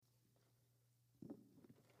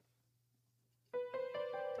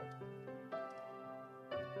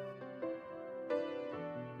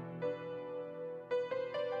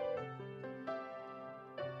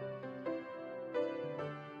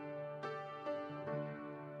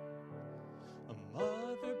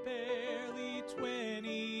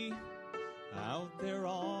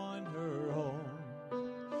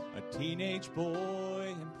teenage boy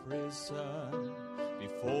in prison,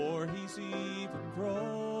 before he's even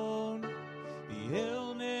grown, the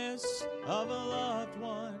illness of a loved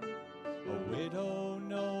one, a widow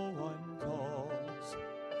no one calls.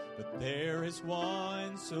 But there is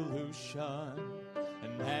one solution,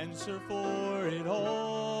 an answer for it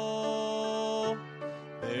all.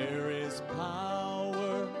 There is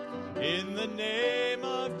power in the name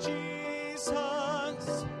of Jesus.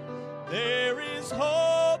 There is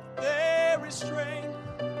hope, there is strength,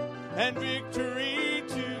 and victory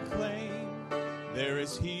to claim. There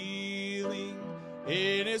is healing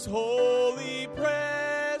in His holy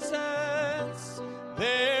presence.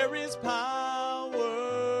 There is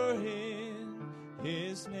power in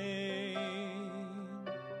His name.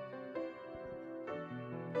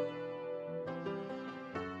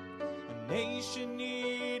 A nation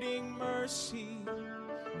needing mercy,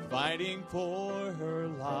 fighting for her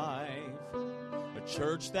life. A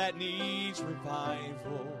church that needs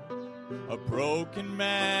revival, a broken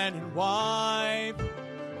man and wife.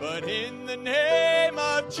 But in the name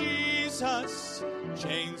of Jesus,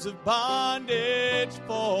 chains of bondage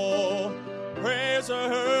fall. Prayers are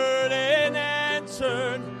heard and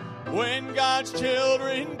answered when God's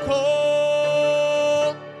children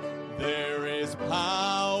call. There is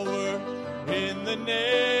power in the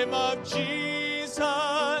name of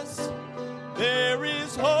Jesus. There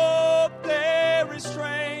is hope, there is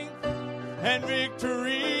strength, and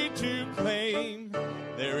victory to claim.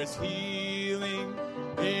 There is healing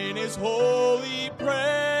in His holy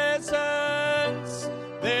presence.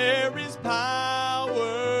 There is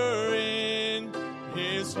power in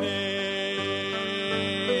His name.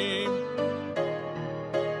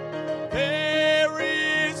 There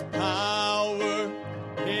is power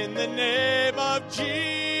in the name of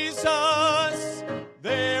Jesus.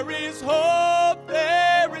 There is hope,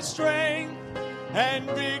 there is strength, and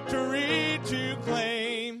victory to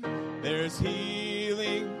claim. There's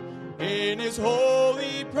healing in His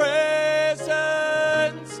holy presence.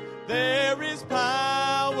 There is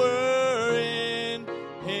power in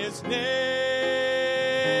His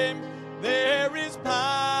name. There is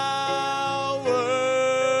power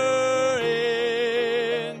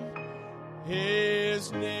in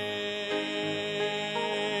His name.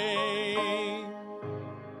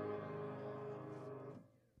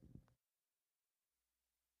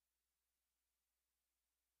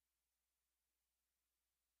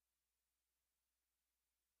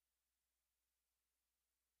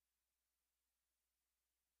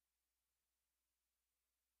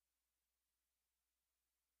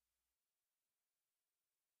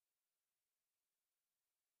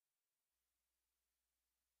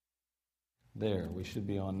 There, we should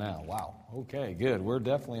be on now. Wow. Okay, good. We're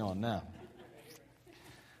definitely on now.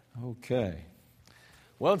 Okay.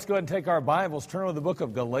 Well, let's go ahead and take our Bibles. Turn to the book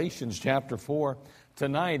of Galatians, chapter 4.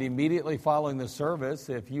 Tonight, immediately following the service,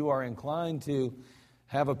 if you are inclined to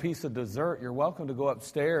have a piece of dessert, you're welcome to go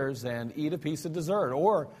upstairs and eat a piece of dessert,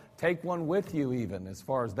 or take one with you even, as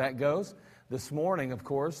far as that goes. This morning, of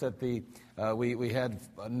course, at the we had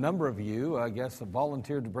a number of you, I guess,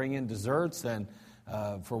 volunteered to bring in desserts, and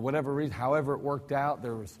for whatever reason, however it worked out,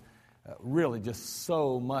 there was really just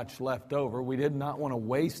so much left over. We did not want to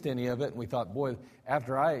waste any of it, and we thought, boy,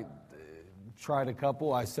 after I tried a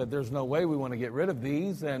couple, I said, there's no way we want to get rid of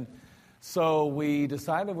these, and so we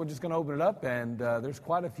decided we're just going to open it up, and there's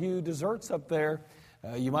quite a few desserts up there.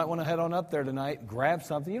 You might want to head on up there tonight, grab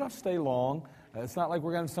something. You don't have to stay long. It's not like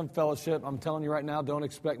we're going to have some fellowship. I'm telling you right now, don't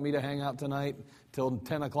expect me to hang out tonight till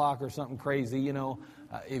 10 o'clock or something crazy, you know.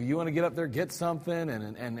 If you want to get up there, get something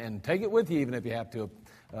and take it with you even if you have to.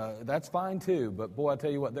 That's fine too. But boy, I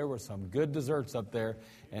tell you what, there were some good desserts up there,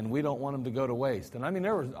 and we don't want them to go to waste. And I mean,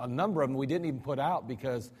 there were a number of them we didn't even put out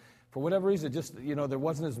because for whatever reason, just, you know, there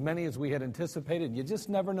wasn't as many as we had anticipated. You just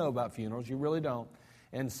never know about funerals. You really don't.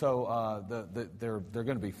 And so they're going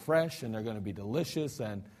to be fresh and they're going to be delicious.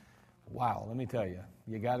 And wow, let me tell you,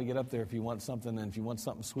 you got to get up there if you want something, and if you want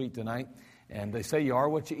something sweet tonight. And they say you are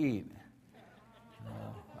what you eat.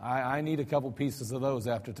 I need a couple pieces of those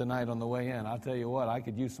after tonight on the way in. I'll tell you what, I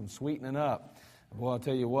could use some sweetening up. Well, I'll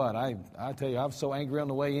tell you what, I was so angry on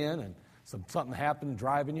the way in, and something happened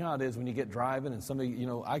driving. You know how it is when you get driving, and somebody, you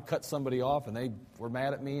know, I cut somebody off, and they were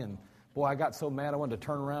mad at me, and boy, I got so mad I wanted to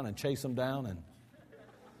turn around and chase them down, and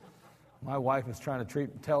my wife was trying to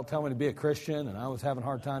tell me to be a Christian, and I was having a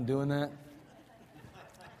hard time doing that.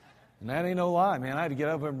 And that ain't no lie, man. I had to get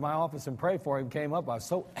over in my office and pray for him. Came up, I was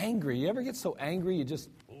so angry. You ever get so angry you just,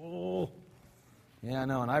 oh. Yeah, I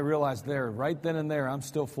know. And I realized right then and there, I'm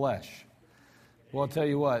still flesh. Well, I'll tell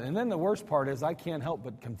you what. And then the worst part is I can't help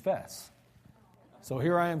but confess. So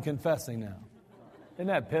here I am confessing now. Isn't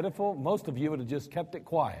that pitiful? Most of you would have just kept it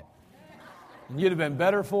quiet. And you'd have been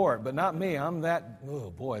better for it, but not me.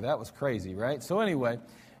 Oh boy, that was crazy, right? So anyway,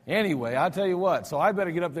 I'll tell you what. So I better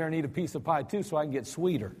get up there and eat a piece of pie too so I can get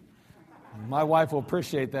sweeter. My wife will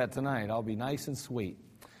appreciate that tonight. I'll be nice and sweet.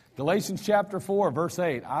 Galatians chapter 4, verse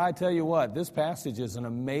 8. I tell you what, this passage is an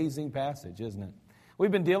amazing passage, isn't it? We've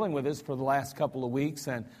been dealing with this for the last couple of weeks,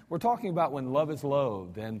 and we're talking about when love is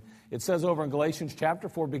loathed. And it says over in Galatians chapter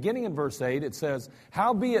 4, beginning in verse 8, it says,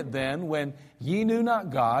 Howbeit then, when ye knew not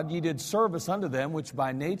God, ye did service unto them, which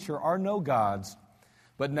by nature are no gods.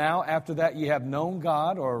 But now, after that ye have known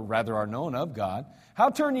God, or rather are known of God, how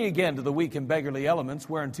turn ye again to the weak and beggarly elements,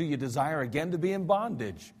 whereunto ye desire again to be in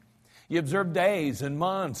bondage? Ye observe days and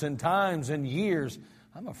months and times and years.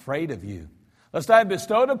 I'm afraid of you, lest I have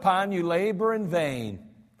bestowed upon you labor in vain.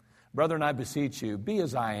 Brethren, I beseech you, be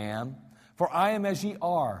as I am, for I am as ye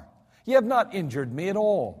are. Ye have not injured me at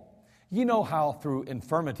all. Ye know how through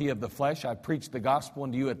infirmity of the flesh I preached the gospel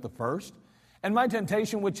unto you at the first. And my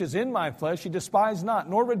temptation which is in my flesh ye despise not,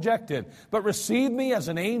 nor rejected, but receive me as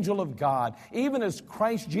an angel of God, even as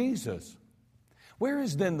Christ Jesus. Where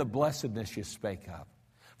is then the blessedness ye spake of?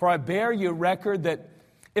 For I bear you record that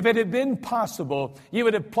if it had been possible, ye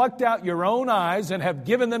would have plucked out your own eyes and have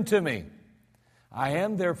given them to me. I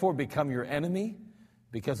am therefore become your enemy,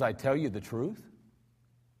 because I tell you the truth.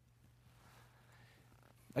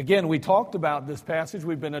 Again, we talked about this passage.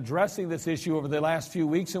 We've been addressing this issue over the last few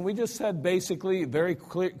weeks, and we just said basically, very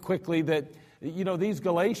quickly, that these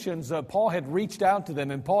Galatians, Paul had reached out to them,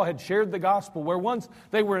 and Paul had shared the gospel, where once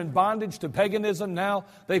they were in bondage to paganism, now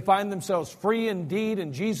they find themselves free indeed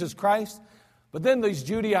in Jesus Christ. But then these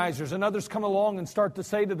Judaizers and others come along and start to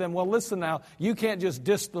say to them, well, listen now, you can't just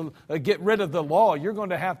get rid of the law. You're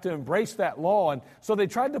going to have to embrace that law. And so they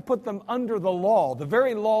tried to put them under the law, the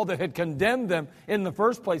very law that had condemned them in the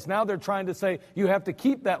first place. Now they're trying to say, you have to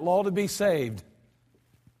keep that law to be saved.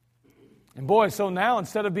 And boy, so now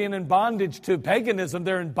instead of being in bondage to paganism,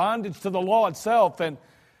 they're in bondage to the law itself. And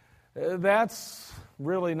that's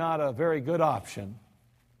really not a very good option.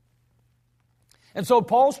 And so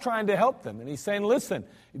Paul's trying to help them, and he's saying, listen,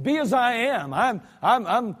 be as I am.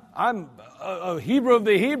 I'm a Hebrew of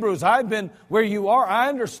the Hebrews. I've been where you are. I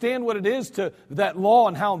understand what it is to that law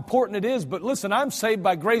and how important it is. But listen, I'm saved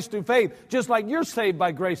by grace through faith, just like you're saved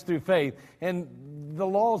by grace through faith. And the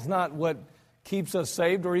law is not what keeps us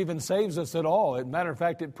saved or even saves us at all. As a matter of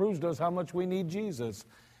fact, it proves to us how much we need Jesus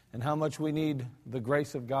and how much we need the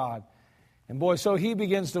grace of God. And boy, so he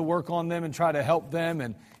begins to work on them and try to help them,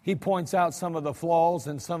 and he points out some of the flaws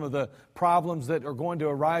and some of the problems that are going to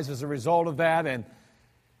arise as a result of that. And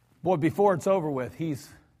boy, before it's over with, he's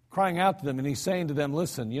crying out to them and he's saying to them,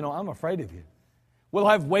 listen, I'm afraid of you. Will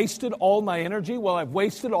I have wasted all my energy? Will I have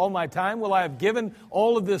wasted all my time? Will I have given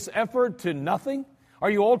all of this effort to nothing? Are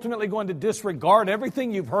you ultimately going to disregard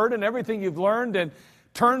everything you've heard and everything you've learned and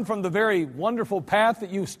turn from the very wonderful path that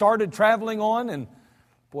you started traveling on? And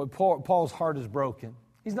boy, Paul's heart is broken.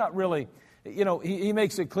 He's not really, he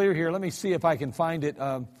makes it clear here. Let me see if I can find it.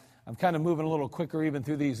 I'm kind of moving a little quicker even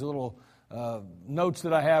through these little notes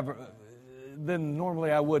that I have than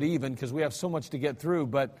normally I would even, because we have so much to get through.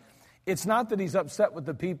 But it's not that he's upset with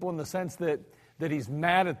the people in the sense that he's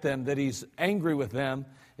mad at them, that he's angry with them.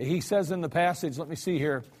 He says in the passage, let me see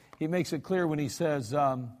here, he makes it clear when he says,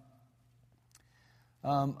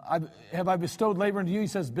 have I bestowed labor unto you? He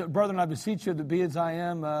says, brethren, I beseech you to be as I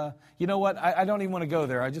am. You know what? I don't even want to go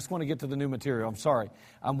there. I just want to get to the new material. I'm sorry.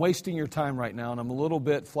 I'm wasting your time right now, and I'm a little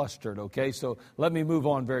bit flustered, okay? So let me move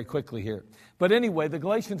on very quickly here. But anyway, the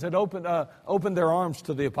Galatians had opened their arms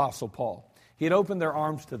to the Apostle Paul. He had opened their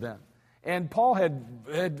arms to them. And Paul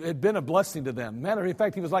had been a blessing to them. Matter of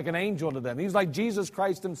fact, he was like an angel to them. He was like Jesus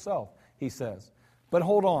Christ himself, he says. But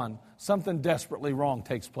hold on, something desperately wrong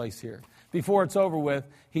takes place here. Before it's over with,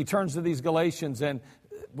 he turns to these Galatians and,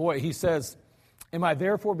 boy, he says, am I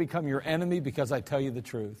therefore become your enemy because I tell you the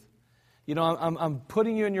truth? I'm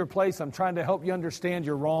putting you in your place. I'm trying to help you understand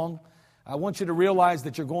you're wrong. I want you to realize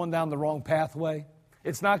that you're going down the wrong pathway.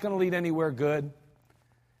 It's not going to lead anywhere good.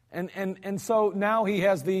 And so now he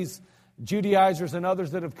has these Judaizers and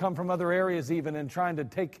others that have come from other areas even and trying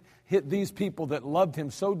to hit these people that loved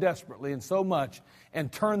him so desperately and so much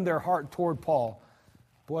and turn their heart toward Paul.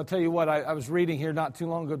 Boy, I'll tell you what, I was reading here not too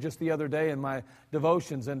long ago, just the other day in my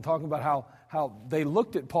devotions, and talking about how they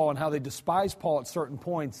looked at Paul and how they despised Paul at certain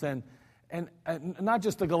points, and not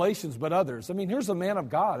just the Galatians, but others. I mean, here's a man of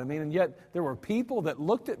God. I mean, and yet there were people that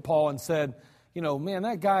looked at Paul and said, man,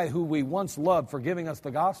 that guy who we once loved for giving us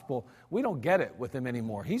the gospel, we don't get it with him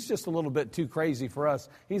anymore. He's just a little bit too crazy for us.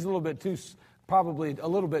 He's probably a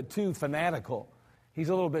little bit too fanatical. He's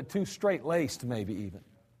a little bit too straight-laced, maybe even.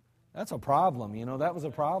 That's a problem, that was a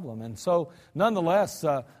problem. And so, nonetheless,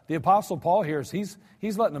 the Apostle Paul here, he's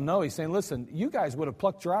letting them know, he's saying, listen, you guys would have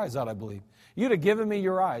plucked your eyes out, I believe. You'd have given me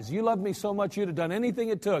your eyes. You loved me so much, you'd have done anything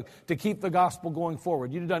it took to keep the gospel going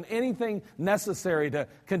forward. You'd have done anything necessary to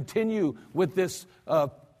continue with this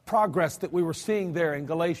progress that we were seeing there in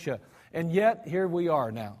Galatia. And yet, here we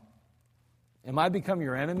are now. Am I become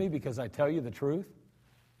your enemy because I tell you the truth?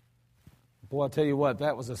 Boy, I'll tell you what,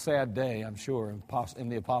 that was a sad day, I'm sure, in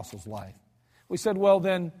the apostle's life. We said, well,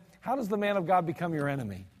 then, how does the man of God become your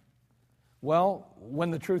enemy? Well,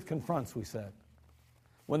 when the truth confronts, we said.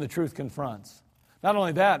 When the truth confronts. Not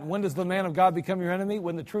only that, when does the man of God become your enemy?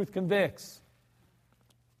 When the truth convicts.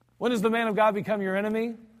 When does the man of God become your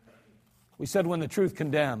enemy? We said when the truth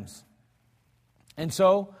condemns. And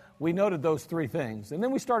so, we noted those three things. And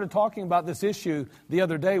then we started talking about this issue the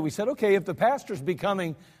other day. We said, okay, if the pastor's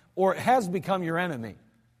becoming or has become your enemy,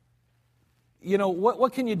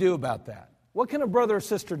 what can you do about that? What can a brother or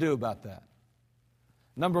sister do about that?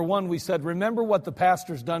 Number one, we said, remember what the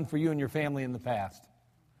pastor's done for you and your family in the past.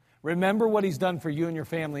 Remember what he's done for you and your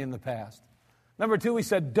family in the past. Number two, we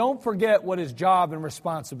said, don't forget what his job and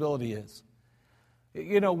responsibility is.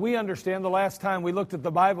 We understand the last time we looked at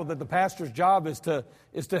the Bible that the pastor's job is to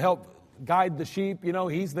help guide the sheep.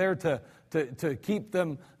 He's there to keep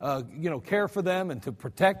them, care for them and to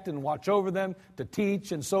protect and watch over them, to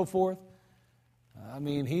teach and so forth.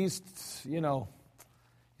 He's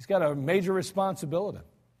got a major responsibility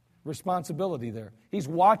there. He's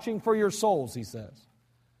watching for your souls, he says.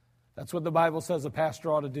 That's what the Bible says a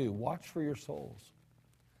pastor ought to do, watch for your souls.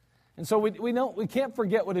 And so we can't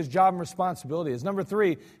forget what his job and responsibility is. Number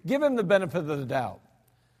three, give him the benefit of the doubt.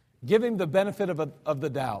 Give him the benefit of the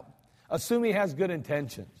doubt. Assume he has good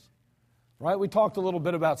intentions. Right? We talked a little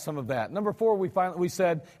bit about some of that. Number four, we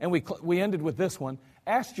said, and we ended with this one,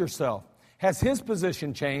 ask yourself, has his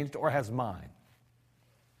position changed or has mine?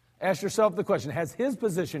 Ask yourself the question, has his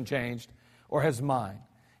position changed or has mine?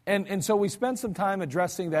 And so we spent some time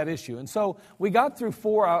addressing that issue. And so we got through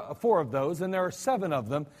four of those, and there are 7 of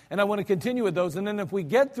them. And I want to continue with those. And then if we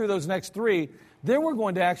get through those next 3, then we're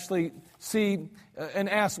going to actually see and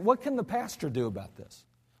ask, what can the pastor do about this?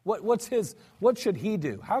 What should he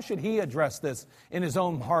do? How should he address this in his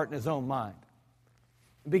own heart and his own mind?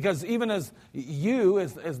 Because even as you,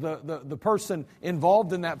 as the person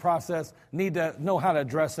involved in that process, need to know how to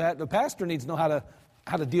address that, the pastor needs to know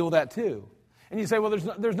how to deal with that too. And you say, well,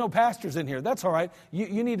 there's no pastors in here. That's all right.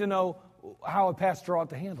 You need to know how a pastor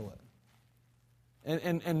ought to handle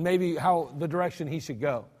it. And maybe how the direction he should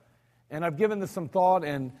go. And I've given this some thought,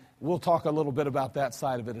 and we'll talk a little bit about that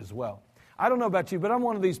side of it as well. I don't know about you, but I'm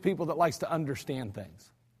one of these people that likes to understand things.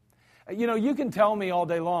 You can tell me all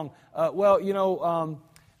day long,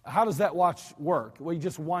 how does that watch work? Well, you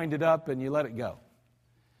just wind it up and you let it go.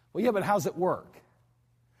 Well, yeah, but how's it work?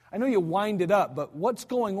 I know you wind it up, but what's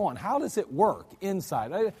going on? How does it work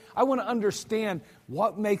inside? I want to understand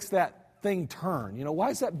what makes that thing turn. Why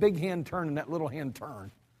is that big hand turn and that little hand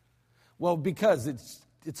turn? Well, because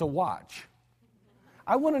it's a watch.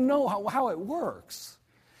 I want to know how it works.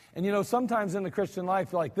 And sometimes in the Christian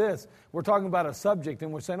life like this, we're talking about a subject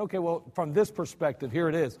and we're saying, okay, well, from this perspective, here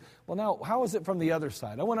it is. Well, now, how is it from the other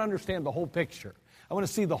side? I want to understand the whole picture. I want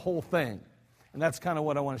to see the whole thing. And that's kind of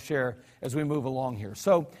what I want to share as we move along here.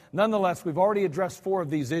 So, nonetheless, we've already addressed 4 of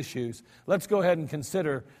these issues. Let's go ahead and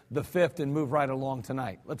consider the 5th and move right along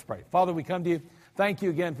tonight. Let's pray. Father, we come to you. Thank you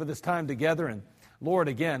again for this time together. And Lord,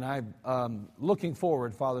 again, I'm looking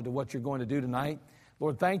forward, Father, to what you're going to do tonight.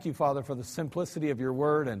 Lord, thank you, Father, for the simplicity of your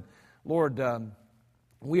word. And Lord,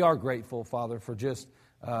 we are grateful, Father, for just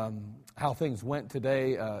how things went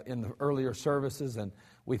today in the earlier services. And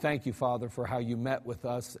we thank you, Father, for how you met with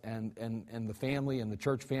us and the family and the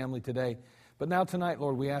church family today. But now tonight,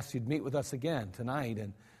 Lord, we ask you to meet with us again tonight.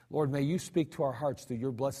 And Lord, may you speak to our hearts through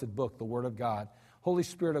your blessed book, the Word of God. Holy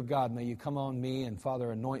Spirit of God, may you come on me and,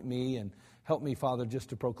 Father, anoint me and help me, Father, just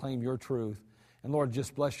to proclaim your truth. And Lord,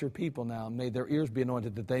 just bless your people now. May their ears be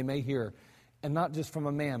anointed that they may hear, and not just from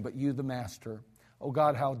a man, but you, the Master. Oh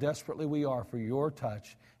God, how desperately we are for your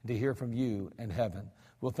touch and to hear from you in heaven.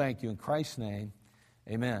 We'll thank you in Christ's name.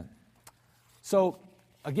 Amen. So,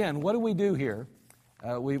 again, what do we do here?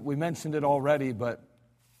 We mentioned it already, but,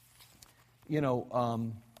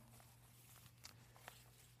 I'm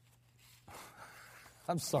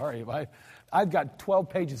sorry. I've got 12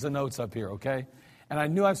 pages of notes up here, okay? And I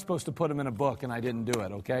knew I was supposed to put them in a book, and I didn't do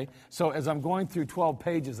it, okay? So as I'm going through 12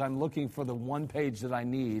 pages, I'm looking for the one page that I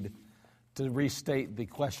need to restate the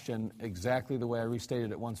question exactly the way I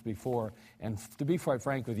restated it once before. And to be quite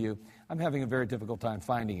frank with you, I'm having a very difficult time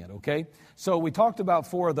finding it, okay? So we talked about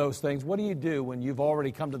 4 of those things. What do you do when you've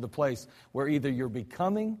already come to the place where either you're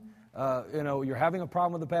becoming, you're having a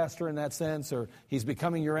problem with the pastor in that sense, or he's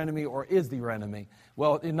becoming your enemy, or is your enemy?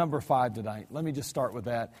 Well, in number 5 tonight, let me just start with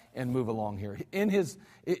that and move along here.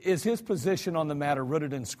 Is his position on the matter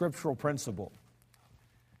rooted in scriptural principle?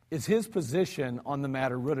 Is his position on the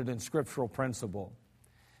matter rooted in scriptural principle?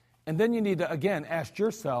 And then you need to, again, ask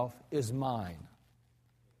yourself, is mine?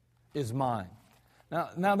 Is mine?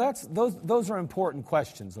 Now those are important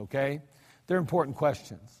questions, okay? They're important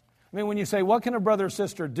questions. I mean, when you say, what can a brother or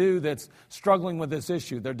sister do that's struggling with this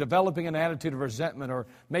issue? They're developing an attitude of resentment or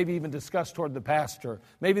maybe even disgust toward the pastor.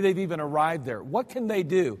 Maybe they've even arrived there. What can they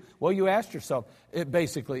do? Well, you ask yourself,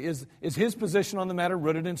 basically, is his position on the matter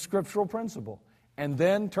rooted in scriptural principle? And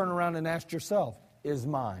then turn around and ask yourself, is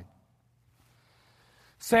mine?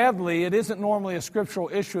 Sadly, it isn't normally a scriptural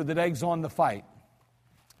issue that eggs on the fight,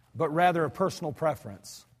 but rather a personal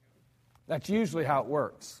preference. That's usually how it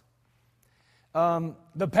works.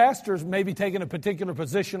 The pastors may be taking a particular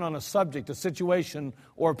position on a subject, a situation,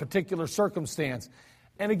 or a particular circumstance.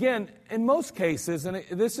 And again, in most cases, and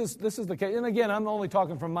this is the case, and again, I'm only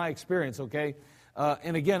talking from my experience, okay?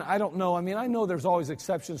 And again, I don't know. I mean, I know there's always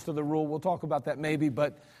exceptions to the rule. We'll talk about that maybe.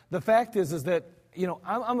 But the fact is that,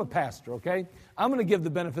 I'm a pastor, okay? I'm going to give the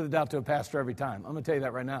benefit of the doubt to a pastor every time. I'm going to tell you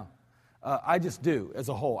that right now. I just do as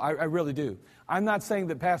a whole. I really do. I'm not saying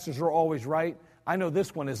that pastors are always right. I know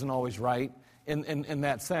this one isn't always right in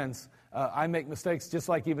that sense. I make mistakes just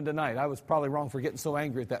like even tonight. I was probably wrong for getting so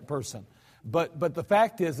angry at that person. But the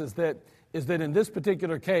fact is that in this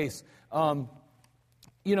particular case,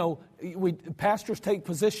 pastors take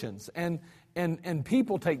positions and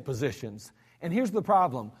people take positions. And here's the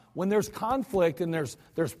problem. When there's conflict and there's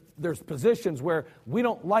positions where we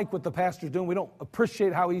don't like what the pastor's doing, we don't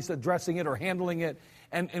appreciate how he's addressing it or handling it.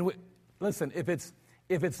 Listen, if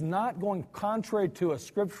it's not going contrary to a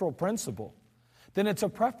scriptural principle, then it's a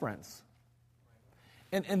preference.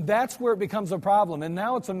 And that's where it becomes a problem. And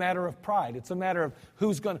now it's a matter of pride. It's a matter of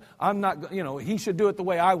he should do it the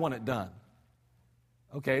way I want it done.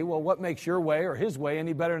 Okay, well, what makes your way or his way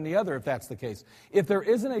any better than the other if that's the case? If there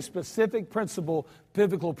isn't a specific principle,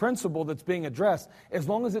 biblical principle that's being addressed, as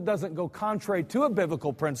long as it doesn't go contrary to a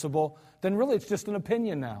biblical principle, then really it's just an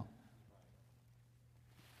opinion now.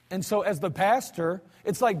 And so as the pastor,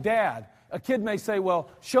 it's like Dad. A kid may say, well,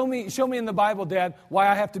 show me in the Bible, Dad, why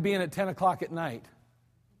I have to be in at 10 o'clock at night.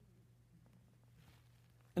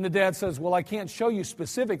 And the dad says, well, I can't show you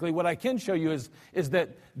specifically. What I can show you is that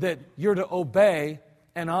you're to obey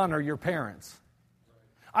and honor your parents.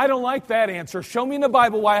 I don't like that answer. Show me in the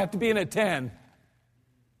Bible why I have to be in at 10.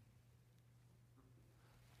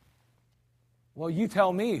 Well, you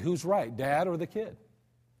tell me who's right, Dad or the kid.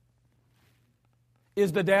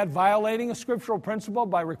 Is the dad violating a scriptural principle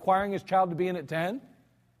by requiring his child to be in at 10?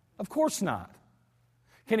 Of course not.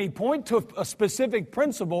 Can he point to a specific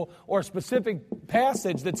principle or a specific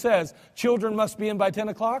passage that says children must be in by 10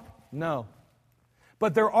 o'clock? No.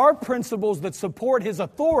 But there are principles that support his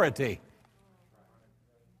authority.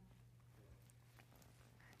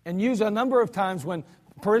 And use a number of times when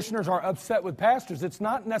parishioners are upset with pastors, it's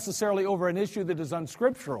not necessarily over an issue that is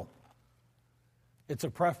unscriptural. It's a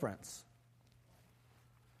preference.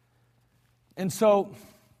 And so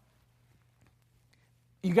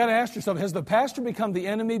you got to ask yourself, has the pastor become the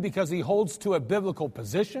enemy because he holds to a biblical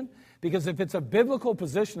position? Because if it's a biblical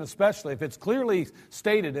position, especially if it's clearly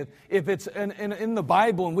stated, if it's in the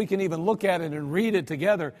Bible and we can even look at it and read it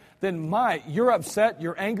together, then you're upset,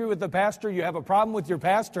 you're angry with the pastor, you have a problem with your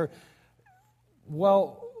pastor.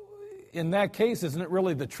 Well, in that case, isn't it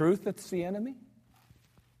really the truth that's the enemy?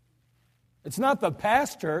 It's not the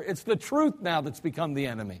pastor, it's the truth now that's become the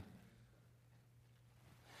enemy.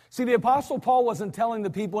 See, the Apostle Paul wasn't telling the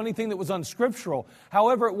people anything that was unscriptural.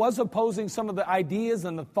 However, it was opposing some of the ideas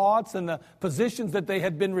and the thoughts and the positions that they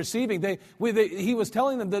had been receiving. He was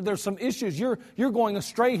telling them that there's some issues. You're going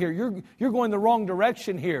astray here. You're going the wrong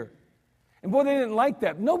direction here. And boy, they didn't like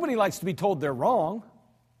that. Nobody likes to be told they're wrong.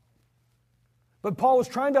 But Paul was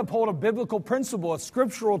trying to uphold a biblical principle, a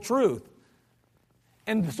scriptural truth.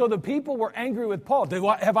 And so the people were angry with Paul.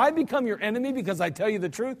 Have I become your enemy because I tell you the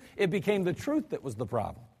truth? It became the truth that was the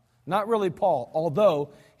problem. Not really Paul,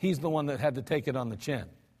 although he's the one that had to take it on the chin.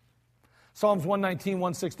 Psalms 119,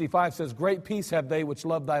 165 says, great peace have they which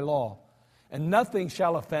love thy law, and nothing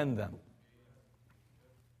shall offend them.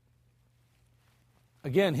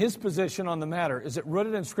 Again, his position on the matter, is it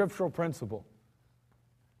rooted in scriptural principle?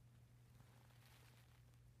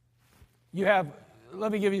 You have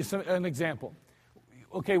let me give you an example.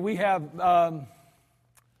 Okay, we have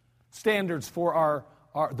standards for our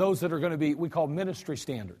those that are going to be, we call ministry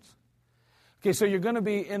standards. Okay, so you're going to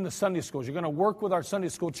be in the Sunday schools. You're going to work with our Sunday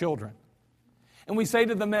school children. And we say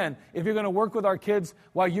to the men, if you're going to work with our kids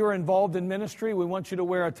while you're involved in ministry, we want you to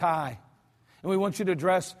wear a tie. And we want you to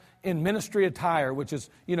dress in ministry attire, which is,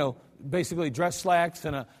 basically dress slacks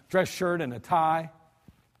and a dress shirt and a tie.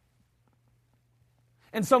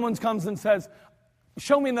 And someone comes and says,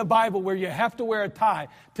 show me in the Bible where you have to wear a tie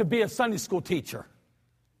to be a Sunday school teacher.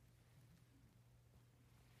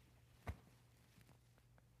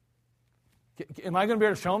 Am I going to be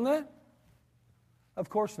able to show them that? Of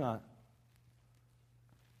course not.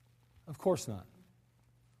 Of course not.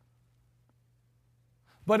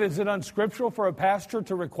 But is it unscriptural for a pastor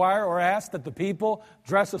to require or ask that the people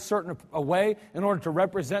dress a certain way in order to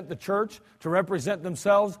represent the church, to represent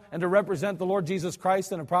themselves, and to represent the Lord Jesus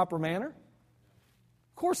Christ in a proper manner?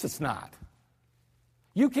 Of course it's not.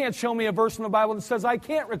 You can't show me a verse in the Bible that says I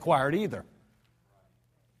can't require it either.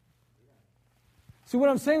 See, what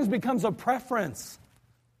I'm saying is it becomes a preference.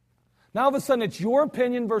 Now, all of a sudden, it's your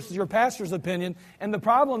opinion versus your pastor's opinion, and the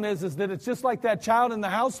problem is that it's just like that child in the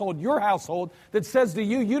household, your household, that says to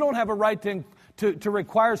you, you don't have a right to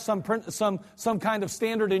require some kind of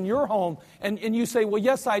standard in your home, and you say, well,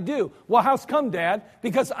 yes, I do. Well, how's come, Dad?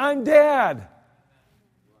 Because I'm Dad.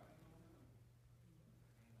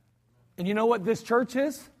 And you know what this church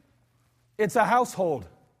is? It's a household.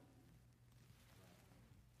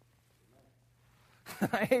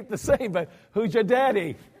 I hate to say, but who's your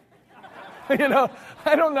daddy? I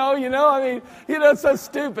don't know, it's so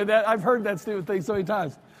stupid. I've heard that stupid thing so many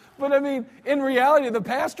times. But in reality, the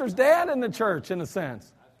pastor's dad in the church, in a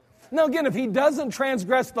sense. Now, again, if he doesn't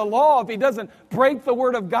transgress the law, if he doesn't break the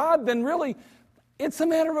word of God, then really, it's a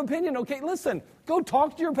matter of opinion. Okay, listen, go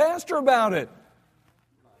talk to your pastor about it.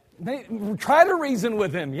 Try to reason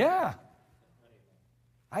with him, yeah.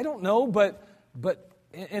 I don't know, but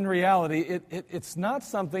in reality, it's not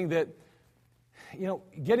something that,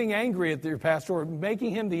 getting angry at your pastor or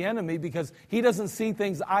making him the enemy because he doesn't see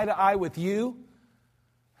things eye to eye with you,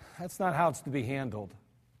 that's not how it's to be handled.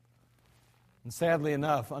 And sadly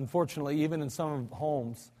enough, unfortunately, even in some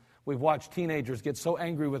homes, we've watched teenagers get so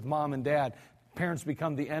angry with mom and dad, parents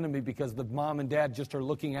become the enemy because the mom and dad just are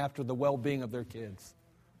looking after the well-being of their kids.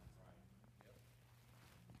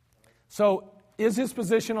 So, is his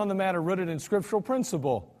position on the matter rooted in scriptural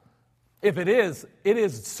principle? If it is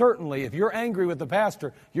certainly, if you're angry with the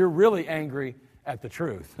pastor, you're really angry at the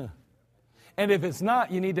truth. And if it's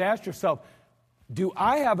not, you need to ask yourself, do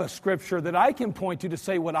I have a scripture that I can point to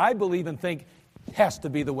say what I believe and think has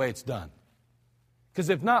to be the way it's done? Because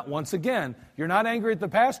if not, once again, you're not angry at the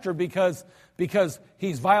pastor because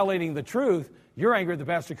he's violating the truth. You're angry at the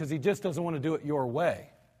pastor because he just doesn't want to do it your way.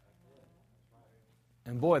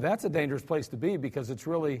 And boy, that's a dangerous place to be because it's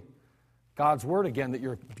really God's word again that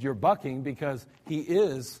you're bucking because he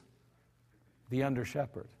is the under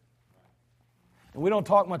shepherd. And we don't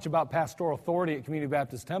talk much about pastoral authority at Community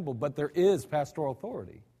Baptist Temple, but there is pastoral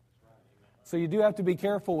authority. So you do have to be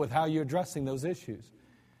careful with how you're addressing those issues.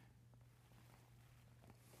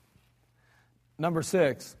 Number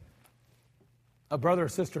 6, a brother or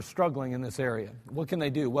sister struggling in this area. What can they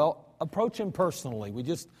do? Well, approach him personally. We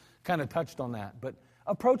just kind of touched on that, but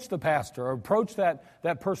approach the pastor or approach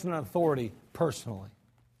that person in authority personally.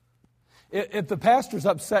 If the pastor's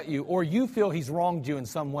upset you or you feel he's wronged you in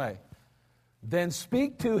some way, then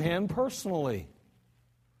speak to him personally.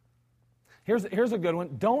 Here's a good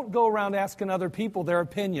one. Don't go around asking other people their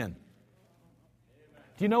opinion.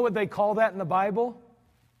 Do you know what they call that in the Bible?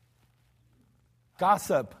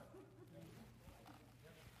 Gossip.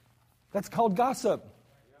 That's called gossip.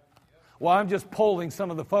 Well, I'm just polling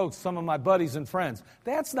some of the folks, some of my buddies and friends.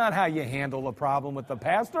 That's not how you handle a problem with the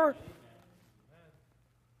pastor.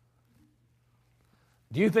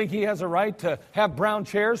 Do you think he has a right to have brown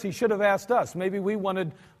chairs? He should have asked us. Maybe we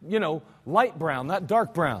wanted, light brown, not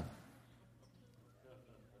dark brown.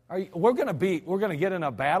 We're going to get in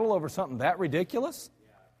a battle over something that ridiculous?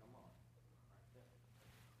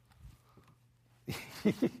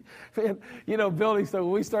 Building, so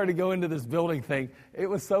when we started to go into this building thing, it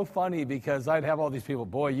was so funny because I'd have all these people,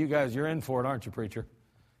 boy, you guys, you're in for it, aren't you, preacher?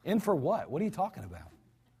 In for what? What are you talking about?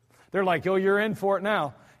 They're like, oh, you're in for it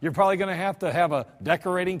now. You're probably going to have a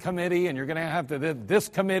decorating committee, and you're going to have this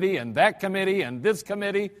committee and that committee and this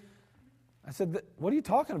committee. I said, what are you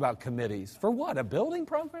talking about, committees? For what, a building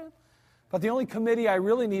program? But the only committee I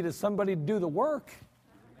really need is somebody to do the work.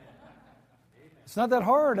 It's not that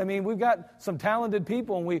hard. We've got some talented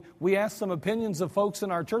people, and we asked some opinions of folks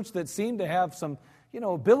in our church that seem to have some,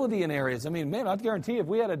 ability in areas. I mean, man, I'd guarantee if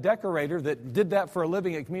we had a decorator that did that for a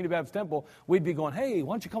living at Community Baptist Temple, we'd be going, hey,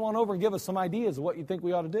 why don't you come on over and give us some ideas of what you think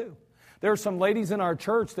we ought to do? There are some ladies in our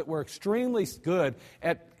church that were extremely good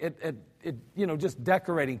at just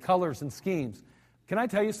decorating colors and schemes. Can I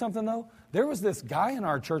tell you something, though? There was this guy in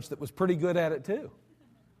our church that was pretty good at it, too.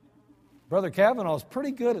 Brother Kavanaugh was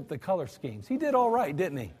pretty good at the color schemes. He did all right,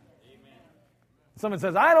 didn't he? Someone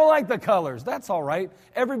says, I don't like the colors. That's all right.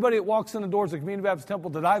 Everybody that walks in the doors of Community Baptist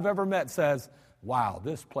Temple that I've ever met says, wow,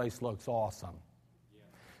 this place looks awesome.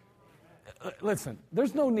 Listen,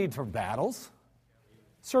 there's no need for battles.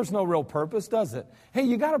 Serves no real purpose, does it? Hey,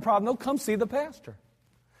 you got a problem? No, come see the pastor.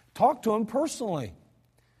 Talk to him personally.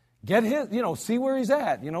 Get his, see where he's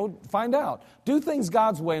at, find out. Do things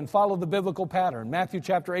God's way and follow the biblical pattern. Matthew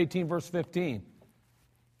chapter 18, verse 15. It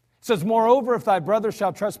says, moreover, if thy brother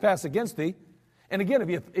shall trespass against thee, and again,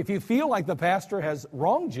 if you feel like the pastor has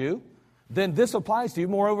wronged you, then this applies to you.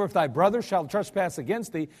 Moreover, if thy brother shall trespass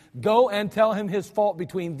against thee, go and tell him his fault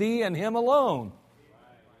between thee and him alone.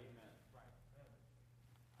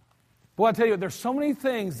 Boy, I tell you, there's so many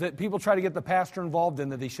things that people try to get the pastor involved in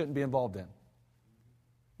that he shouldn't be involved in.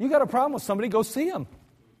 You got a problem with somebody, go see him.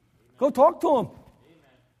 Go talk to him.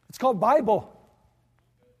 It's called Bible.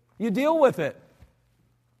 You deal with it.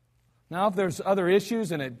 Now, if there's other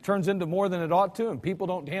issues and it turns into more than it ought to and people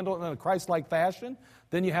don't handle it in a Christ-like fashion,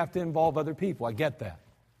 then you have to involve other people. I get that.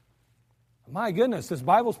 My goodness, this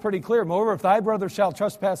Bible's pretty clear. Moreover, if thy brother shall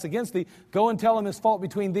trespass against thee, go and tell him his fault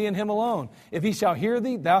between thee and him alone. If he shall hear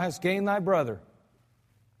thee, thou hast gained thy brother.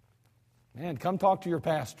 Man, come talk to your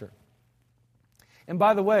pastor. And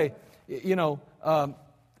by the way,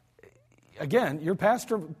 again, your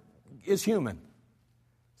pastor is human.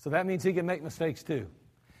 So that means he can make mistakes too.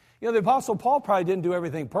 The Apostle Paul probably didn't do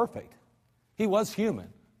everything perfect. He was human.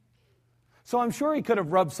 So I'm sure he could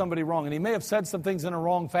have rubbed somebody wrong, and he may have said some things in a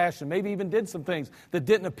wrong fashion, maybe even did some things that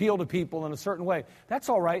didn't appeal to people in a certain way. That's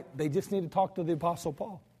all right. They just need to talk to the Apostle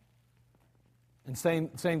Paul. And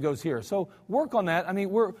same goes here. So work on that. I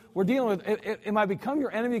mean, we're dealing with, am I become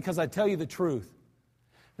your enemy because I tell you the truth?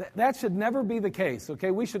 That should never be the case, okay?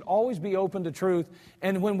 We should always be open to truth,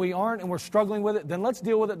 and when we aren't and we're struggling with it, then let's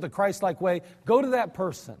deal with it the Christ-like way. Go to that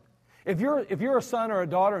person. If you're a son or a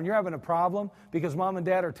daughter and you're having a problem because mom and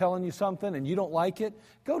dad are telling you something and you don't like it,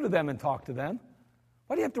 go to them and talk to them.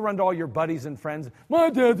 Why do you have to run to all your buddies and friends? My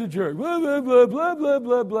dad's a jerk, blah, blah, blah, blah, blah,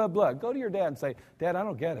 blah, blah, blah. Go to your dad and say, Dad, I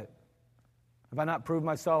don't get it. Have I not proved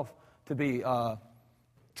myself to be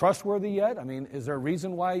trustworthy yet? I mean, is there a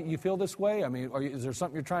reason why you feel this way? I mean, is there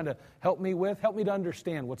something you're trying to help me with? Help me to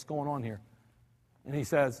understand what's going on here. And he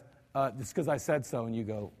says, it's because I said so. And you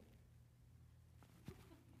go,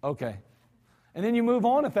 okay. And then you move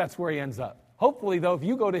on if that's where he ends up. Hopefully, though, if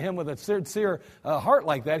you go to him with a sincere heart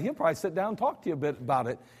like that, he'll probably sit down and talk to you a bit about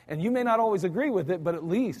it. And you may not always agree with it, but at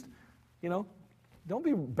least, don't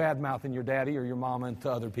be bad-mouthing your daddy or your mama to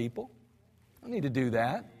other people. You don't need to do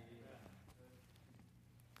that.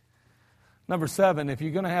 Number 7, if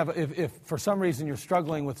you're going to have, if for some reason you're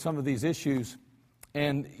struggling with some of these issues,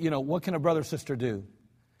 and, what can a brother or sister do?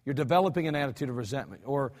 You're developing an attitude of resentment,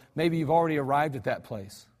 or maybe you've already arrived at that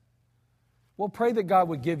place. Well, pray that God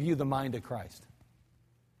would give you the mind of Christ.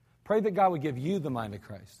 Pray that God would give you the mind of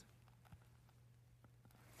Christ.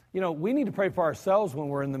 We need to pray for ourselves when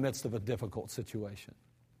we're in the midst of a difficult situation.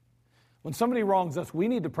 When somebody wrongs us, we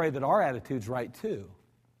need to pray that our attitude's right too.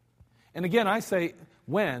 And again, I say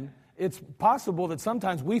when. It's possible that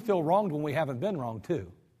sometimes we feel wronged when we haven't been wronged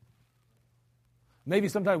too. Maybe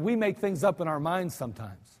sometimes we make things up in our minds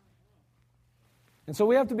sometimes. And so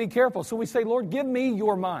we have to be careful. So we say, Lord, give me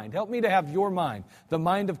your mind. Help me to have your mind, the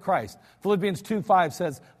mind of Christ. Philippians 2:5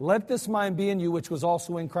 says, let this mind be in you, which was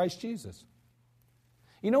also in Christ Jesus.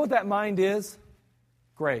 You know what that mind is?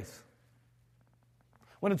 Grace.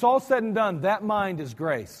 When it's all said and done, that mind is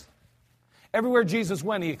grace. Everywhere Jesus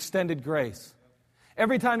went, he extended grace.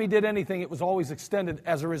 Every time he did anything, it was always extended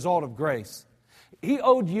as a result of grace. He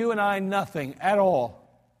owed you and I nothing at all,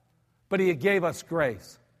 but he gave us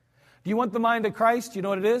grace. Do you want the mind of Christ? You know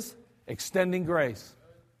what it is? Extending grace.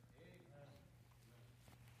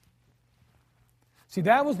 See,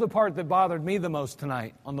 that was the part that bothered me the most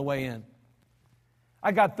tonight on the way in.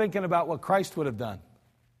 I got thinking about what Christ would have done.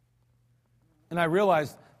 And I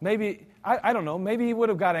realized maybe, I don't know, maybe he would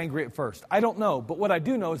have got angry at first. I don't know. But what I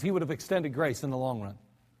do know is he would have extended grace in the long run.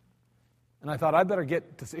 And I thought, I better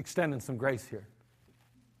get to extending some grace here.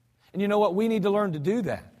 And you know what? We need to learn to do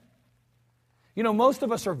that. Most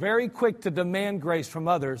of us are very quick to demand grace from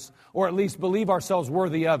others, or at least believe ourselves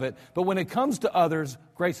worthy of it. But when it comes to others,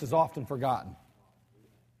 grace is often forgotten.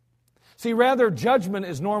 See, rather, judgment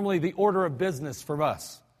is normally the order of business for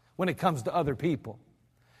us when it comes to other people.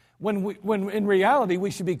 When in reality,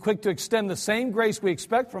 we should be quick to extend the same grace we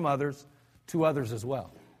expect from others to others as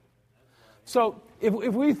well. So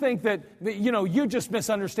if we think that, you just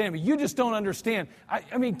misunderstand me, you just don't understand.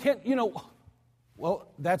 Well,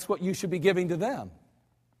 that's what you should be giving to them.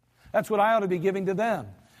 That's what I ought to be giving to them.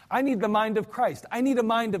 I need the mind of Christ. I need a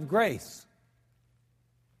mind of grace.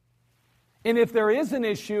 And if there is an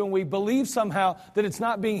issue and we believe somehow that it's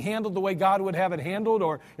not being handled the way God would have it handled,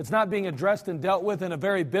 or it's not being addressed and dealt with in a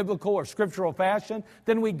very biblical or scriptural fashion,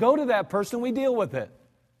 then we go to that person, we deal with it.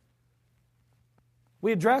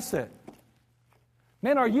 We address it.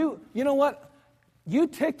 Man, you know what? You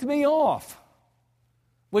ticked me off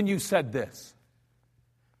when you said this.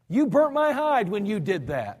 You burnt my hide when you did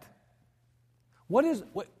that. What?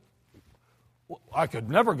 I could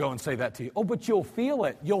never go and say that to you. Oh, but you'll feel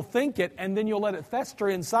it. You'll think it, and then you'll let it fester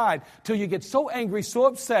inside till you get so angry, so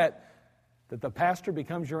upset that the pastor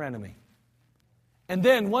becomes your enemy. And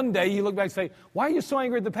then one day you look back and say, why are you so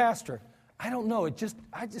angry at the pastor? I don't know.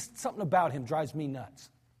 Something about him drives me nuts.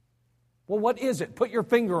 Well, what is it? Put your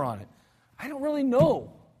finger on it. I don't really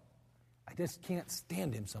know. I just can't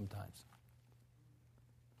stand him sometimes.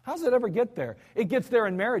 How does it ever get there? It gets there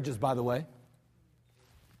in marriages, by the way.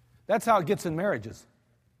 That's how it gets in marriages.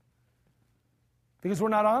 Because we're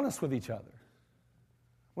not honest with each other.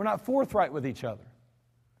 We're not forthright with each other.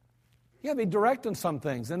 You got to be direct in some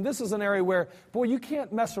things. And this is an area where, boy, you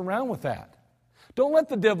can't mess around with that. Don't let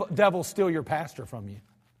the devil steal your pastor from you.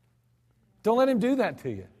 Don't let him do that to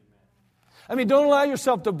you. Don't allow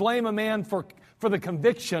yourself to blame a man for the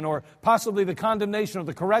conviction or possibly the condemnation or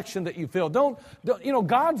the correction that you feel.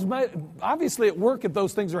 God's obviously at work if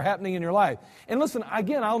those things are happening in your life. And listen,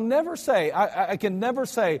 again, I'll never say, I can never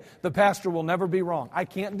say the pastor will never be wrong. I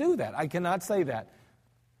can't do that. I cannot say that.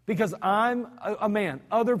 Because I'm a man.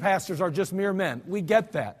 Other pastors are just mere men. We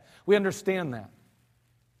get that. We understand that.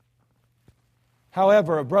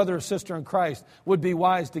 However, a brother or sister in Christ would be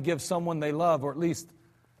wise to give someone they love, or at least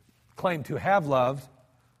claim to have loved,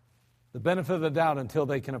 the benefit of the doubt until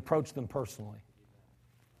they can approach them personally.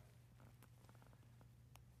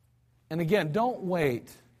 And again, don't wait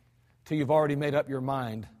till you've already made up your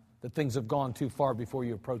mind that things have gone too far before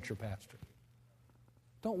you approach your pastor.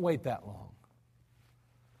 Don't wait that long.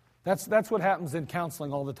 That's what happens in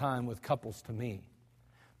counseling all the time with couples to me.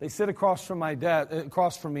 They sit across from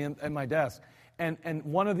me at my desk, and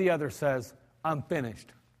one or the other says, I'm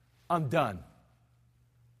finished. I'm done.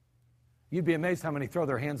 You'd be amazed how many throw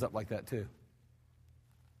their hands up like that too.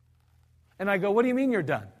 And I go, what do you mean you're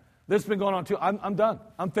done? This has been going on too. I'm done.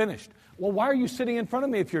 I'm finished. Well, why are you sitting in front of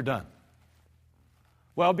me if you're done?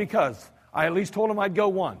 Well, because I at least told them I'd go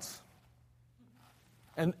once.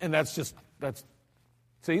 And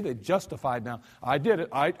see, they justified now. I did it.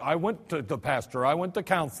 I went to the pastor. I went to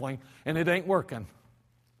counseling, and it ain't working.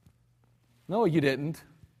 No, you didn't.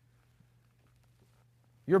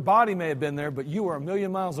 Your body may have been there, but you were a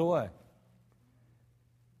million miles away.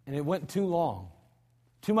 And it went too long.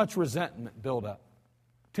 Too much resentment built up.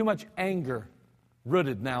 Too much anger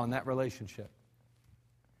rooted now in that relationship.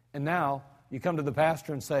 And now you come to the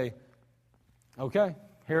pastor and say, okay,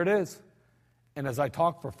 here it is. And as I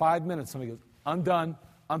talk for 5 minutes, somebody goes, I'm done.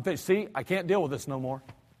 I'm finished. See, I can't deal with this no more.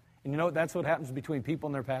 And you know what? That's what happens between people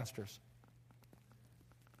and their pastors.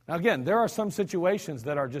 Now again, there are some situations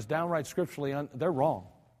that are just downright scripturally, they're wrong.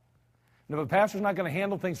 And if a pastor's not going to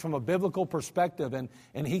handle things from a biblical perspective and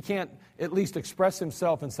he can't at least express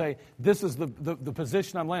himself and say, this is the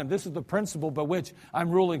position I'm landing, this is the principle by which I'm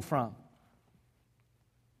ruling from,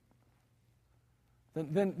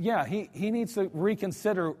 then he needs to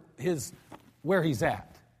reconsider where he's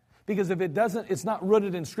at. Because if it doesn't, it's not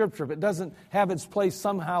rooted in Scripture. If it doesn't have its place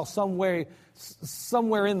somehow, somewhere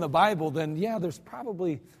in the Bible, then there's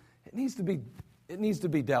probably it needs to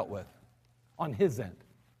be dealt with on his end.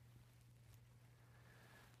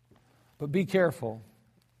 But be careful.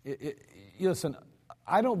 Listen,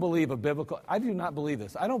 I do not believe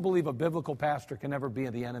this. I don't believe a biblical pastor can ever be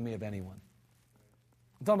the enemy of anyone.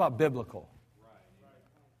 I'm talking about biblical.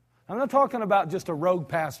 I'm not talking about just a rogue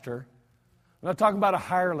pastor. I'm not talking about a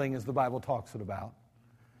hireling as the Bible talks it about.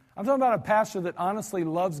 I'm talking about a pastor that honestly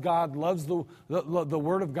loves God, loves the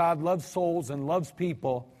Word of God, loves souls, and loves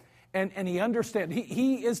people. And he understands.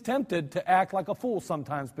 He is tempted to act like a fool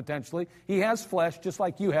sometimes, potentially. He has flesh, just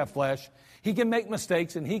like you have flesh. He can make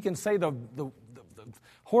mistakes, and he can say the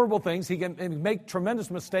horrible things. He can make tremendous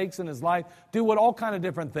mistakes in his life, do all kind of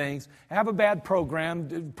different things, have a bad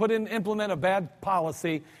program, implement a bad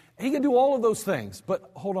policy. He can do all of those things. But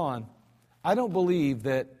hold on. I don't believe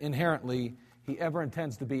that inherently he ever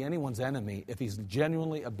intends to be anyone's enemy if he's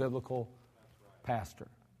genuinely a biblical pastor.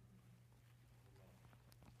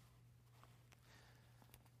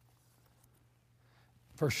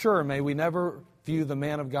 For sure, may we never view the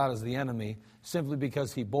man of God as the enemy simply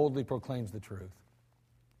because he boldly proclaims the truth.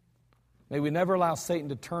 May we never allow Satan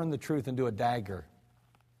to turn the truth into a dagger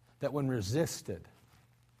that, when resisted,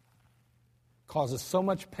 causes so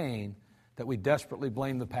much pain that we desperately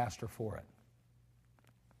blame the pastor for it.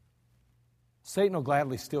 Satan will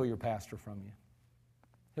gladly steal your pastor from you.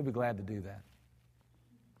 He'll be glad to do that.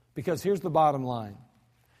 Because here's the bottom line.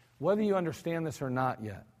 Whether you understand this or not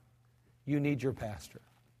yet, you need your pastor.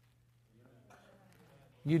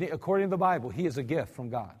 According to the Bible, he is a gift from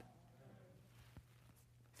God.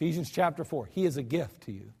 Ephesians chapter 4, he is a gift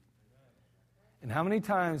to you. And how many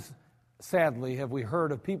times, sadly, have we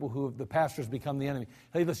heard of people who the pastor's become the enemy?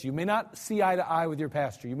 Hey, listen, you may not see eye to eye with your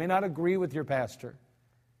pastor. You may not agree with your pastor.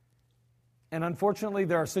 And unfortunately,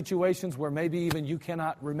 there are situations where maybe even you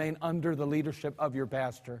cannot remain under the leadership of your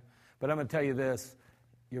pastor. But I'm going to tell you this,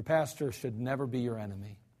 your pastor should never be your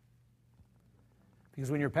enemy.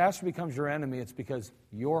 Because when your pastor becomes your enemy, it's because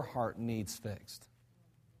your heart needs fixed.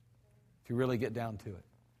 If you really get down to it.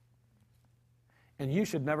 And you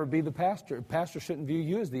should never be the pastor. A pastor shouldn't view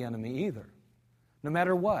you as the enemy either. No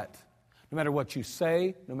matter what. No matter what you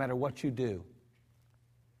say, no matter what you do.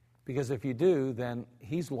 Because if you do, then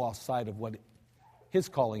he's lost sight of what his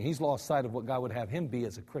calling. He's lost sight of what God would have him be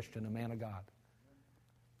as a Christian, a man of God.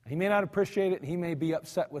 He may not appreciate it. He may be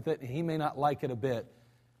upset with it. He may not like it a bit.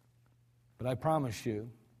 But I promise you,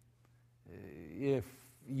 if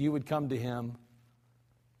you would come to him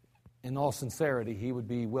in all sincerity, he would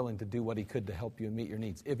be willing to do what he could to help you and meet your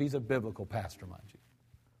needs, if he's a biblical pastor, mind you.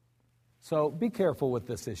 So be careful with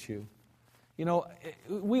this issue. You know,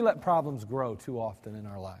 we let problems grow too often in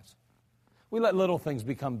our lives. We let little things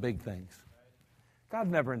become big things. God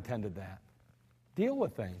never intended that. Deal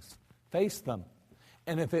with things. Face them.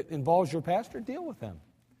 And if it involves your pastor, deal with them.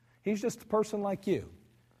 He's just a person like you.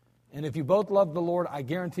 And if you both love the Lord, I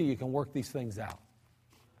guarantee you can work these things out.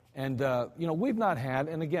 And, we've not had,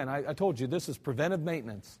 and again, I told you, this is preventive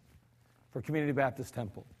maintenance for Community Baptist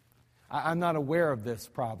Temple. I'm not aware of this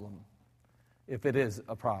problem, if it is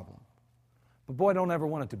a problem. But boy, I don't ever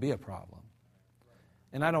want it to be a problem.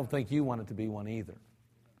 And I don't think you want it to be one either.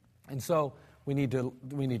 And so we need to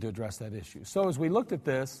address that issue. So as we looked at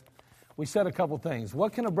this, we said a couple things.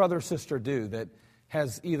 What can a brother or sister do that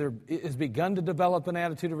has begun to develop an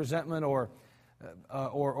attitude of resentment or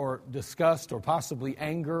disgust or possibly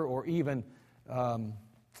anger or even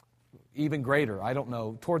greater, I don't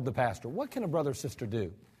know, toward the pastor? What can a brother or sister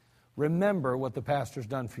do? Remember what the pastor's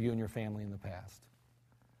done for you and your family in the past.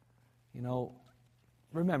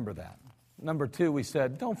 Remember that. Number 2, we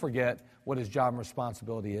said, don't forget what his job and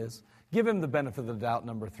responsibility is. Give him the benefit of the doubt,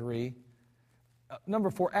 number 3. Number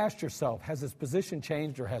 4, ask yourself, has his position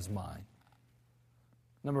changed or has mine?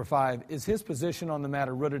 Number 5, is his position on the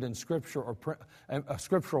matter rooted in Scripture or a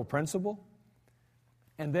scriptural principle?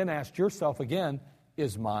 And then ask yourself again,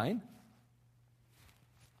 is mine?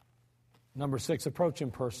 Number 6, approach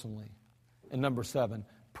him personally. And number 7,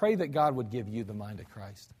 pray that God would give you the mind of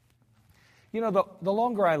Christ. The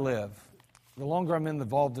longer I live, the longer I'm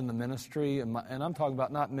involved in the ministry, and I'm talking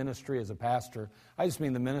about not ministry as a pastor, I just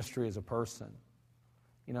mean the ministry as a person.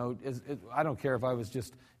 I don't care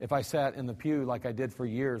if I sat in the pew like I did for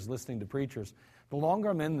years listening to preachers. The longer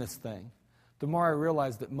I'm in this thing, the more I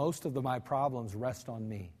realize that most of my problems rest on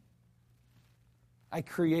me. I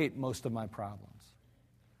create most of my problems.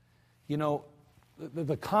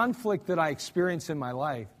 The conflict that I experience in my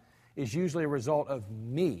life is usually a result of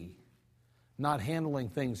me not handling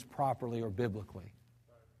things properly or biblically.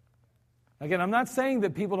 Again, I'm not saying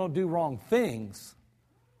that people don't do wrong things.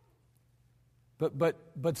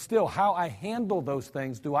 But still, how I handle those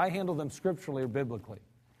things, do I handle them scripturally or biblically?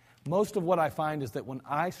 Most of what I find is that when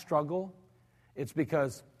I struggle, it's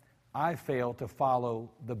because I fail to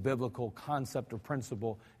follow the biblical concept or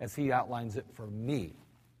principle as he outlines it for me.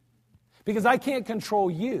 Because I can't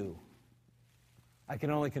control you. I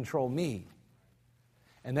can only control me.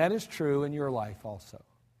 And that is true in your life also.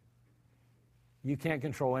 You can't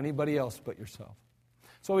control anybody else but yourself.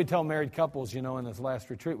 So we tell married couples, in this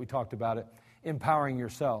last retreat we talked about it, empowering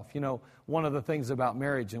yourself. One of the things about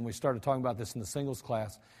marriage, and we started talking about this in the singles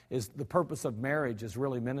class, is the purpose of marriage is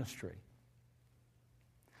really ministry.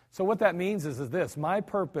 So what that means is this: my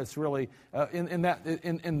purpose really in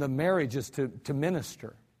the marriage is to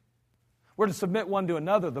minister. We're to submit one to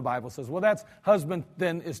another, the Bible says. Well, that's husband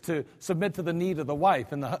then is to submit to the need of the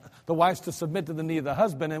wife, and the wife's to submit to the need of the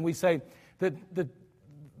husband. And we say that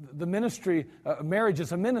the ministry, marriage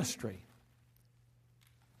is a ministry.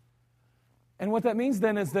 And what that means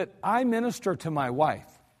then is that I minister to my wife.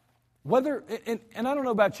 Whether, and I don't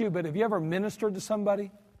know about you, but have you ever ministered to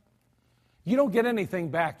somebody? You don't get anything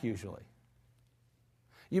back usually.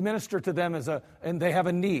 You minister to them and they have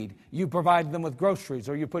a need. You provide them with groceries,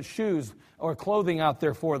 or you put shoes or clothing out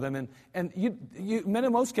there for them. And you,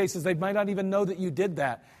 in most cases, they might not even know that you did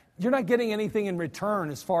that. You're not getting anything in return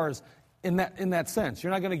as far as in that sense.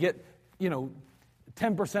 You're not going to get,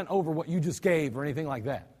 10% over what you just gave or anything like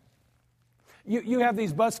that. You have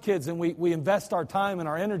these bus kids, and we invest our time and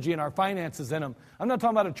our energy and our finances in them. I'm not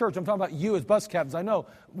talking about a church. I'm talking about you as bus captains. I know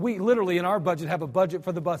we literally in our budget have a budget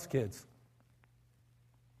for the bus kids.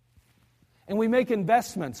 And we make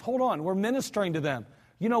investments. Hold on, we're ministering to them.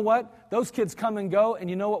 You know what? Those kids come and go, and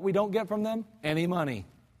you know what we don't get from them? Any money.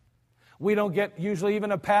 We don't get usually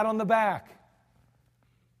even a pat on the back.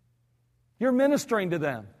 You're ministering to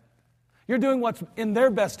them. You're doing what's in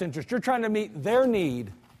their best interest. You're trying to meet their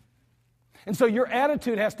need. And so your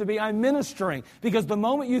attitude has to be, I'm ministering. Because the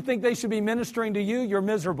moment you think they should be ministering to you, you're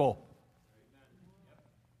miserable.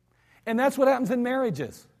 And that's what happens in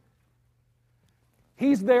marriages.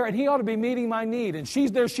 He's there and he ought to be meeting my need. And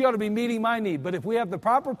she's there, she ought to be meeting my need. But if we have the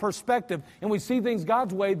proper perspective and we see things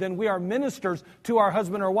God's way, then we are ministers to our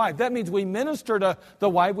husband or wife. That means we minister to the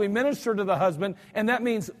wife, we minister to the husband, and that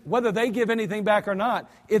means whether they give anything back or not,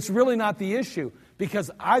 it's really not the issue. Because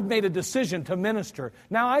I've made a decision to minister.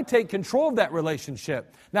 Now I take control of that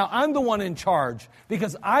relationship. Now I'm the one in charge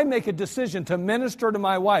because I make a decision to minister to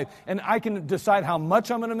my wife. And I can decide how much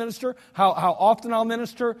I'm going to minister, how often I'll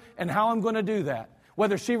minister, and how I'm going to do that.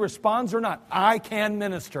 Whether she responds or not, I can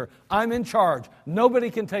minister. I'm in charge. Nobody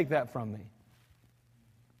can take that from me.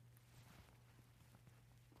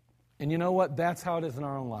 And you know what? That's how it is in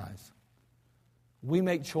our own lives. We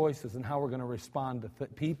make choices in how we're going to respond to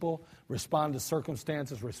people, respond to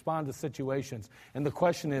circumstances, respond to situations. And the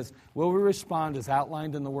question is, will we respond as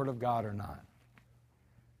outlined in the Word of God or not?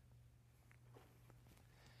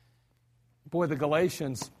 Boy, the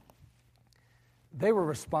Galatians, they were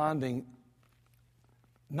responding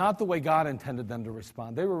not the way God intended them to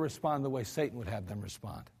respond. They were responding the way Satan would have them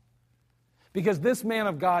respond. Because this man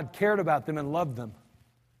of God cared about them and loved them.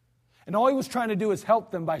 And all he was trying to do is help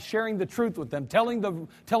them by sharing the truth with them, telling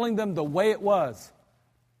them the way it was.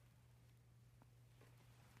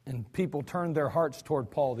 And people turned their hearts toward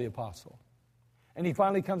Paul the apostle. And he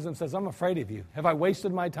finally comes and says, I'm afraid of you. Have I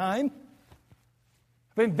wasted my time?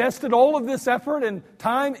 I've invested all of this effort and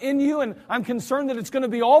time in you, and I'm concerned that it's going to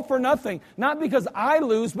be all for nothing. Not because I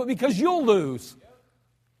lose, but because you'll lose.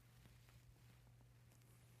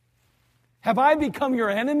 Have I become your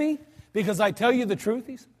enemy because I tell you the truth,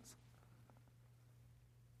 he says?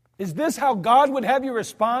 Is this how God would have you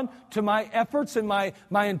respond to my efforts and my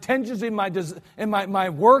intentions and my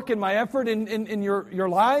work and my effort in your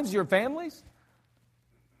lives, your families?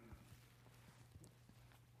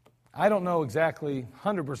 I don't know exactly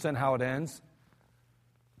 100% how it ends,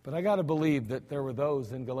 but I got to believe that there were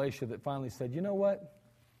those in Galatia that finally said, you know what?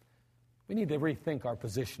 We need to rethink our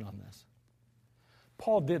position on this.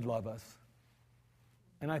 Paul did love us,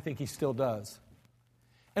 and I think he still does.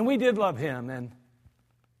 And we did love him, and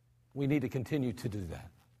we need to continue to do that.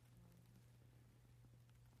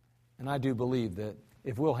 And I do believe that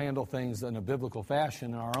if we'll handle things in a biblical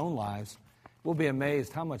fashion in our own lives, we'll be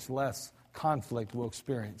amazed how much less conflict we'll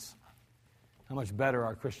experience, how much better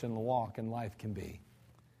our Christian walk and life can be,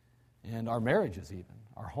 and our marriages even,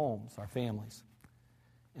 our homes, our families.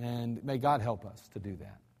 And may God help us to do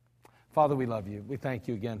that. Father, we love you. We thank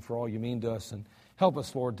you again for all you mean to us, and help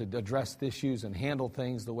us, Lord, to address the issues and handle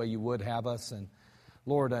things the way you would have us. And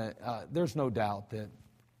Lord, there's no doubt that,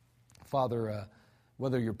 Father,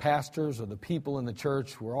 whether you're pastors or the people in the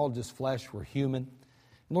church, we're all just flesh, we're human.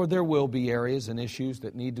 Lord, there will be areas and issues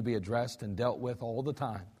that need to be addressed and dealt with all the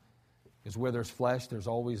time. Because where there's flesh, there's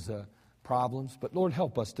always problems. But Lord,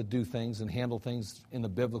 help us to do things and handle things in the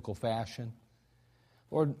biblical fashion.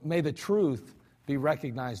 Lord, may the truth be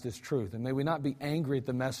recognized as truth. And may we not be angry at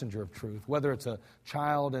the messenger of truth, whether it's a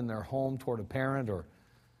child in their home toward a parent, or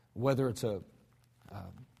whether it's a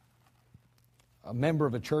member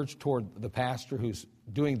of a church toward the pastor who's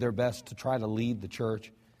doing their best to try to lead the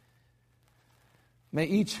church. May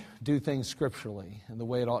each do things scripturally and the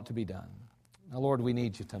way it ought to be done. Now, Lord, we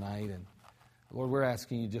need you tonight, and Lord, we're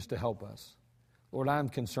asking you just to help us. Lord, I'm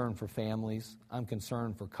concerned for families. I'm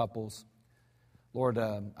concerned for couples. Lord,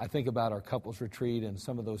 I think about our couples retreat and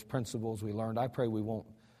some of those principles we learned. I pray we won't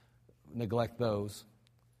neglect those.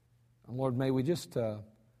 And Lord, may we just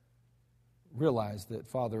realize that,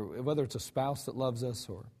 Father, whether it's a spouse that loves us,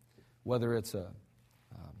 or whether it's a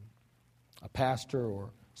pastor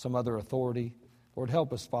or some other authority, Lord,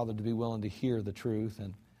 help us, Father, to be willing to hear the truth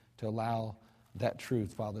and to allow that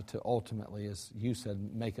truth, Father, to ultimately, as you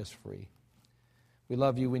said, make us free. We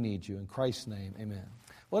love you. We need you. In Christ's name, amen.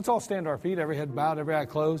 Let's all stand to our feet, every head bowed, every eye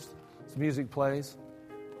closed. As the music plays.